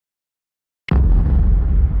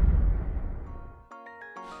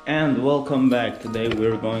And welcome back. Today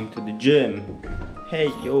we're going to the gym. Hey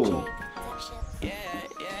yo!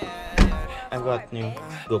 I got new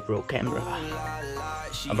GoPro camera.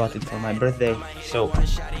 I bought it for my birthday, so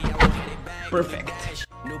perfect.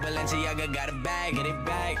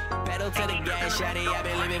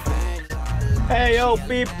 Hey yo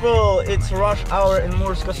people, it's rush hour in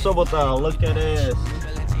Murska Sobota. Look at this.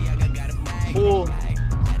 Full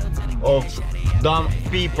of dumb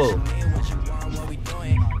people.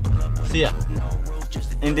 See ya.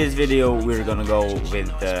 In this video we're gonna go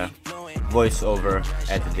with the voiceover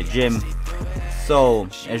at the gym. So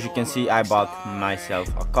as you can see, I bought myself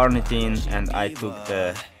a carnitine and I took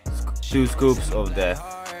the 2 scoops of the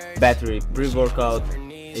battery pre-workout.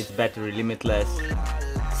 It's battery limitless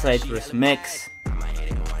citrus mix,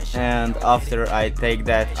 and after I take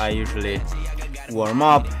that I usually warm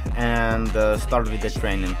up and start with the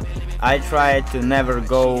training. I try to never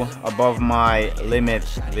go above my limit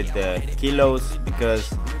with the kilos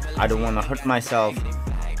because I don't want to hurt myself.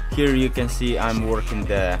 Here you can see I'm working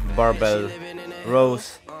the barbell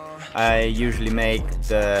rows. I usually make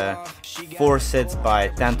the 4 sets by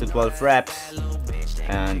 10 to 12 reps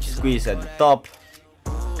and squeeze at the top.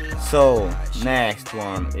 So next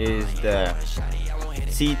one is the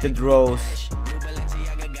seated rows.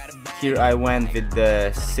 Here I went with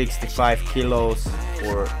the 65 kilos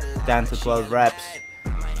for 10 to 12 reps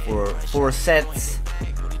for 4 sets.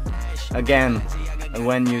 Again,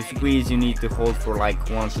 when you squeeze you need to hold for like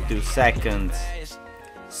 1 to 2 seconds.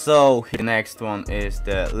 So the next one is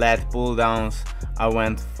the lat pull downs. I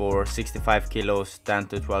went for 65 kilos, 10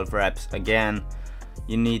 to 12 reps. Again,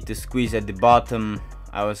 you need to squeeze at the bottom.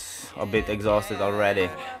 I was a bit exhausted already.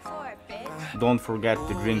 Don't forget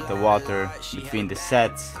to drink the water between the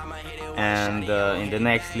sets. And in the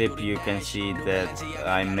next clip you can see that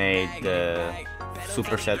I made the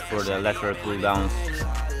superset for the lateral pull downs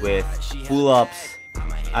with pull-ups.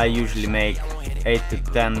 I usually make 8 to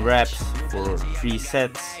 10 reps for 3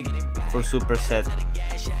 sets for superset,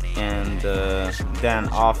 and then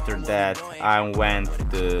after that I went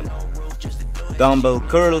to dumbbell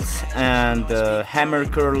curls and hammer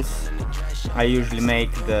curls. I usually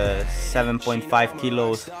make the 7.5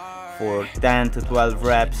 kilos for 10 to 12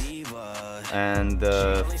 reps and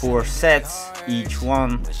 4 sets each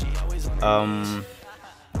one.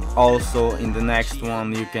 Also in the next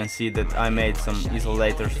one you can see that I made some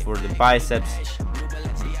isolators for the biceps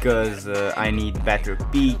because I need better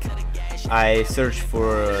peak. I searched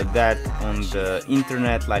for that on the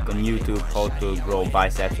internet, like on YouTube, how to grow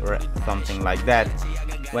biceps or something like that.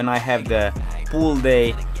 When I have the pull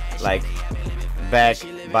day, like back,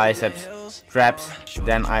 biceps, traps,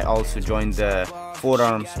 then I also join the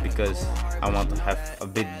forearms because I want to have a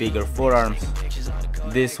bit bigger forearms.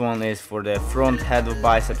 This one is for the front head of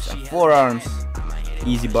biceps and forearms.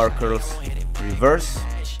 Easy bar curls reverse.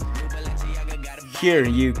 Here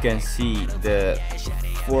you can see the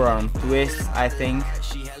forearm twists, I think.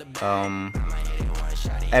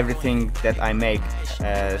 Everything that I make,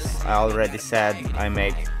 as I already said, I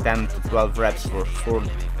make 10 to 12 reps for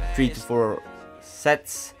 3 to 4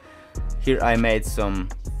 sets. Here I made some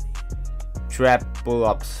trap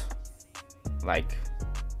pull-ups like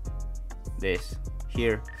this.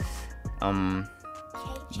 Here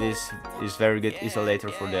this is very good isolator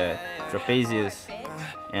for the trapezius,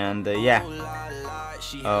 and yeah,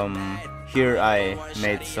 here I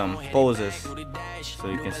made some poses so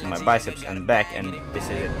you can see my biceps and back, and this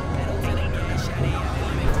is it.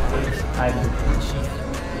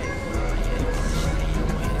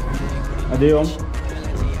 Addio.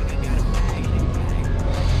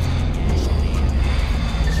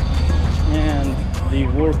 And the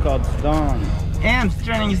workout's done. And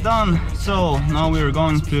training is done. So now we're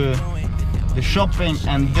going to the shopping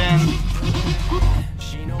and then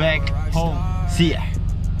back home. See ya.